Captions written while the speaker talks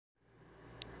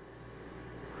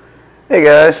Hey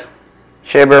guys,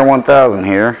 ShaBear 1000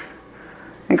 here. I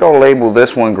think I'll label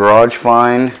this one garage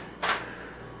find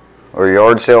or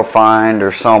yard sale find or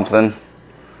something.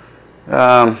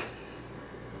 Can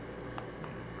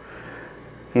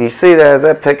you see that as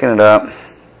I'm picking it up?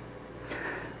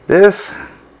 This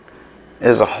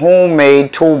is a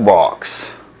homemade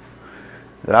toolbox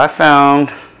that I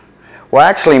found. Well,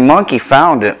 actually Monkey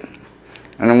found it,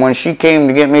 and then when she came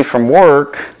to get me from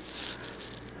work,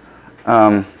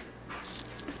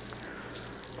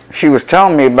 she was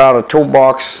telling me about a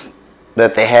toolbox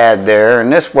that they had there,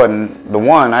 and this wasn't the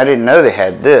one. I didn't know they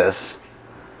had this.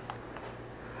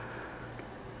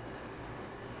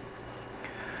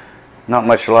 Not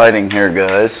much lighting here,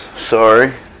 guys.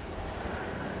 Sorry.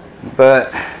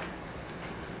 But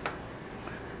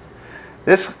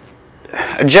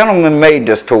a gentleman made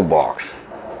this toolbox.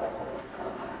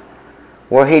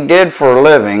 What he did for a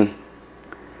living,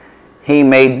 he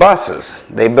made buses.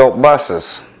 They built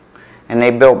buses. And they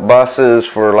built buses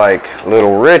for like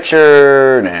Little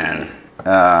Richard and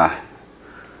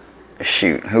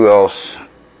shoot, who else?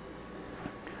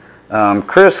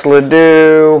 Chris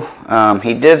Ledoux.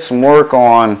 He did some work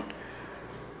on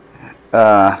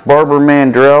Barbara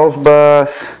Mandrell's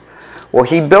bus. Well,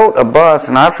 he built a bus,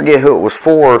 and I forget who it was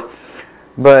for,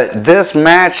 but this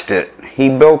matched it. He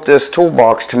built this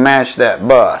toolbox to match that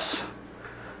bus.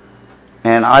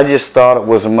 And I just thought it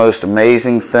was the most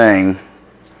amazing thing.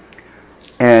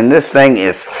 And this thing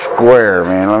is square,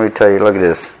 man. Let me tell you, look at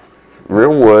this. It's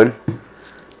real wood.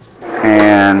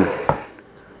 And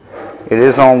it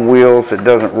is on wheels. It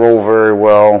doesn't roll very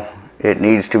well. It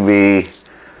needs to be,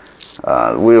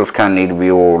 the wheels kind of need to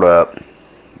be oiled up.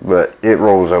 But it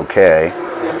rolls okay.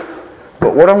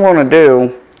 But what I'm going to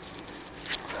do,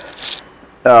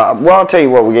 well, I'll tell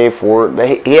you what we gave for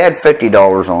it. He had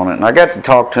 $50 on it. And I got to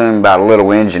talk to him about a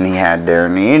little engine he had there.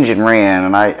 And the engine ran,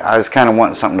 and I was kind of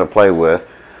wanting something to play with.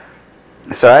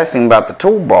 So I asked him about the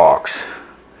toolbox.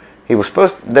 They were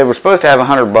supposed to have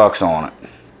 $100 on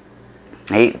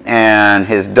it. And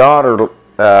his daughter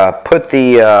put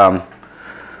the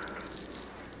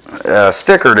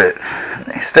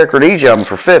stickered each of them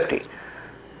for $50.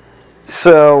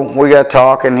 So we got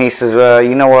talking. He says,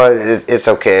 you know what, it's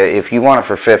okay. If you want it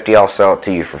for $50, I'll sell it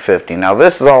to you for $50. Now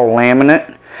this is all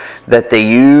laminate that they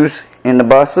use in the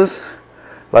buses,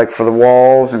 like for the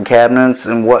walls and cabinets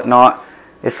and whatnot.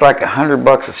 It's like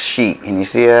 $100 a sheet. Can you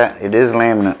see that? It is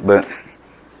laminate, but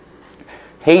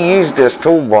he used this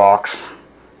toolbox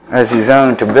as his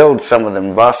own to build some of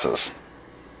them buses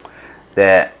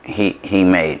that he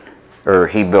made, or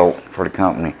he built for the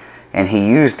company. And he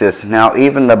used this. Now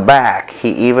even the back, he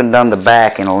even done the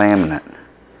back in a laminate.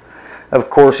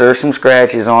 Of course there's some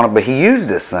scratches on it, but he used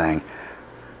this thing.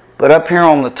 But up here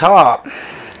on the top,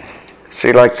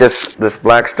 see, like this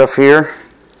black stuff here,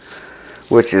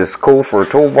 which is cool for a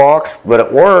toolbox. But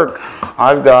at work,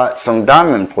 I've got some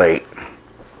diamond plate,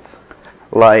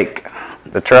 like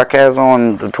the truck has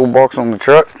on the toolbox on the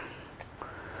truck,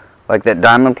 like that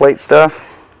diamond plate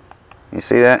stuff. You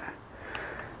see that?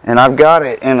 And I've got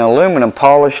it in aluminum,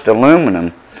 polished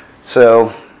aluminum.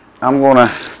 So I'm gonna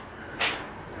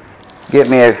get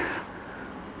me a,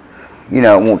 you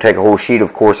know, it won't take a whole sheet,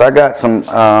 of course. I got some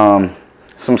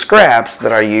scraps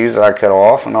that I use that I cut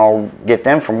off, and I'll get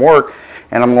them from work,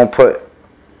 and I'm gonna put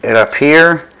it up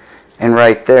here and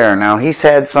right there. Now he's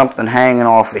had something hanging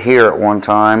off of here at one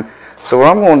time. So what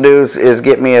I'm gonna do is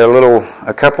get me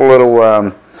a couple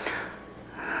little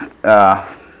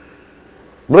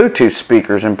Bluetooth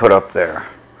speakers and put up there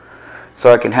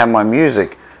so I can have my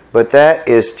music. But that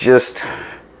is just,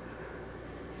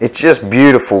 it's just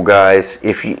beautiful, guys.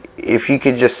 If you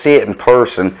could just see it in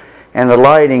person. And the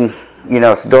lighting, you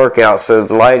know, it's dark out, so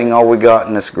the lighting, all we got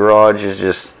in this garage is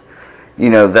just, you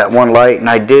know, that one light. And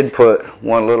I did put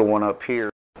one little one up here.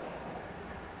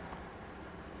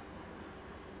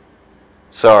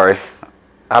 Sorry,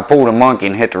 I pulled a monkey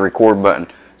and hit the record button.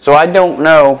 So I don't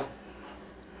know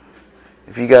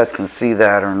if you guys can see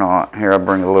that or not. Here, I'll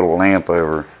bring a little lamp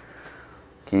over.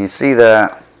 Can you see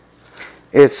that?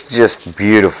 It's just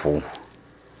beautiful.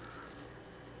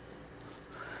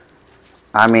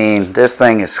 I mean, this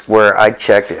thing is square. I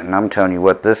checked it, and I'm telling you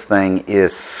what, this thing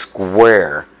is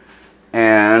square.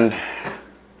 And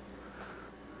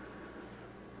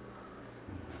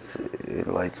let's see,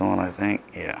 the light's on, I think.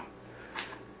 Yeah.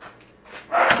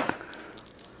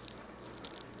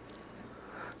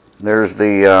 There's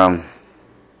the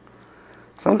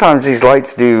sometimes these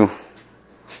lights do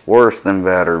worse than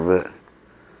better, but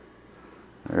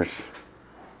there's,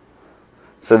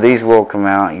 so these will come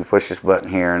out. You push this button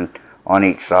here and, on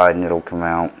each side, and it'll come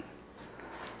out.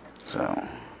 So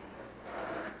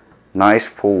Nice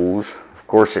pools. Of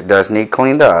course, it does need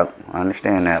cleaned up. I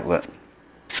understand that, but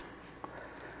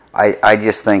I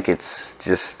just think it's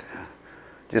just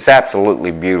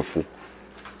absolutely beautiful.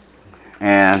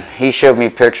 And he showed me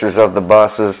pictures of the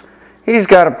buses. He's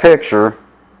got a picture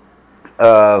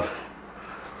of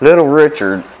little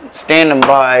Richard standing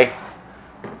by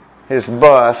his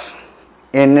bus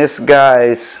in this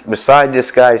guy's, beside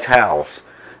this guy's house.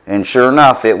 And sure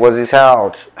enough, it was his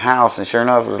house, and sure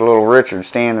enough, it was little Richard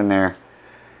standing there.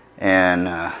 And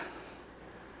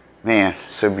man,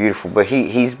 so beautiful. But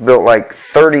he's built like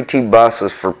 32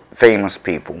 buses for famous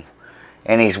people,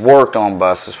 and he's worked on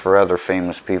buses for other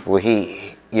famous people.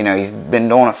 He's been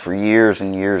doing it for years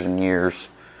and years and years.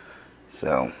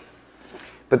 So,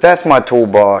 but that's my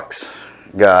toolbox,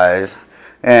 guys.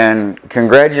 And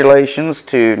congratulations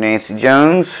to Nancy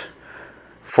Jones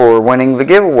for winning the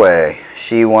giveaway.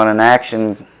 She won an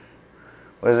action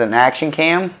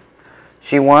cam?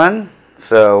 She won.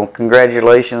 So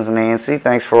congratulations, Nancy.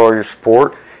 Thanks for all your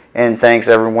support, and thanks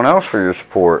everyone else for your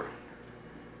support.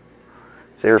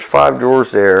 So there's 5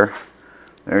 drawers there.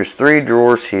 There's 3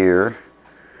 drawers here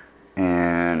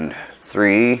and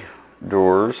 3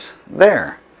 drawers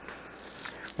there.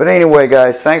 But anyway,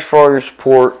 guys, thanks for all your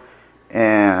support,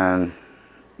 and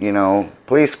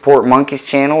please support Monkey's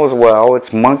channel as well.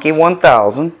 It's Monkey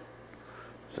 1000.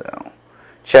 So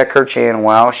check her channel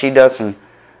out. She does some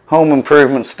home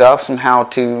improvement stuff, some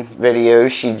how-to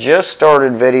videos. She just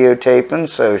started videotaping,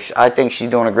 so I think she's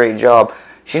doing a great job.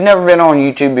 She's never been on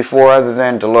YouTube before other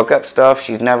than to look up stuff.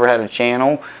 She's never had a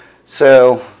channel.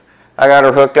 So I got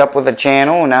her hooked up with a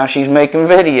channel, and now she's making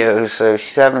videos. So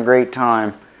she's having a great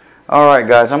time. Alright,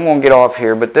 guys, I'm going to get off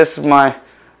here. But this is my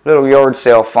little yard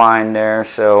sale find there.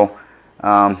 So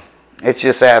it's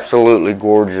just absolutely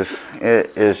gorgeous.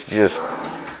 It is just...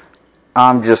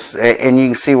 and you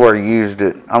can see where I used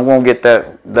it. I'm going to get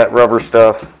that rubber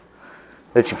stuff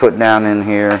that you put down in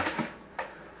here.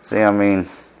 See, I mean,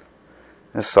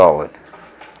 it's solid.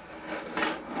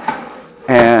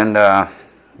 And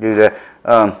do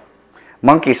that.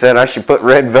 Monkey said I should put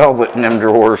red velvet in them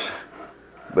drawers.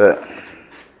 But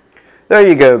there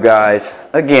you go, guys.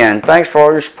 Again, thanks for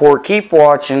all your support. Keep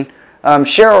watching.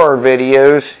 Share our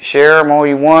videos. Share them all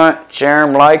you want. Share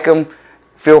them, like them.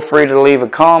 Feel free to leave a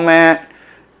comment.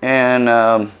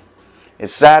 And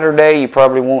it's Saturday. You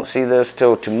probably won't see this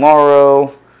till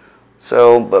tomorrow.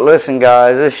 So, but listen,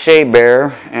 guys, this is Shea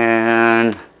Bear,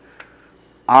 and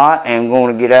I am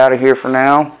going to get out of here for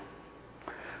now.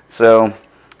 So,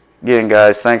 again,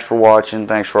 guys, thanks for watching.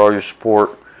 Thanks for all your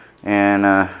support, and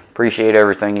appreciate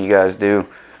everything you guys do.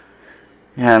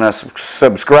 And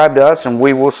subscribe to us, and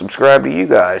we will subscribe to you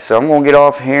guys. So I'm going to get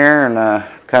off here and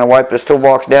kind of wipe this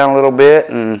toolbox down a little bit.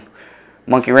 And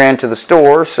Monkey ran to the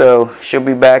store, so she'll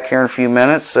be back here in a few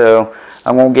minutes. So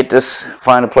I'm going to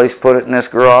find a place to put it in this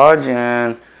garage,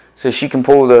 and so she can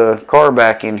pull the car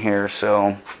back in here.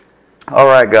 So,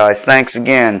 alright, guys, thanks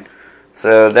again.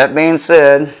 So that being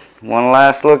said, one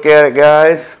last look at it,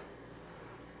 guys.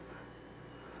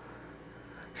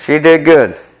 She did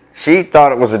good. She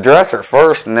thought it was a dresser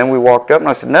first, and then we walked up and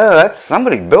I said, no, that's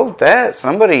somebody built that.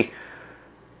 Somebody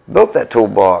built that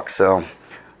toolbox. So,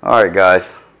 alright,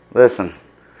 guys, listen.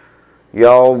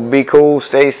 Y'all be cool,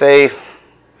 stay safe,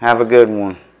 have a good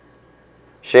one.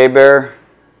 Shea Bear,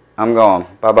 I'm gone.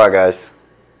 Bye-bye, guys.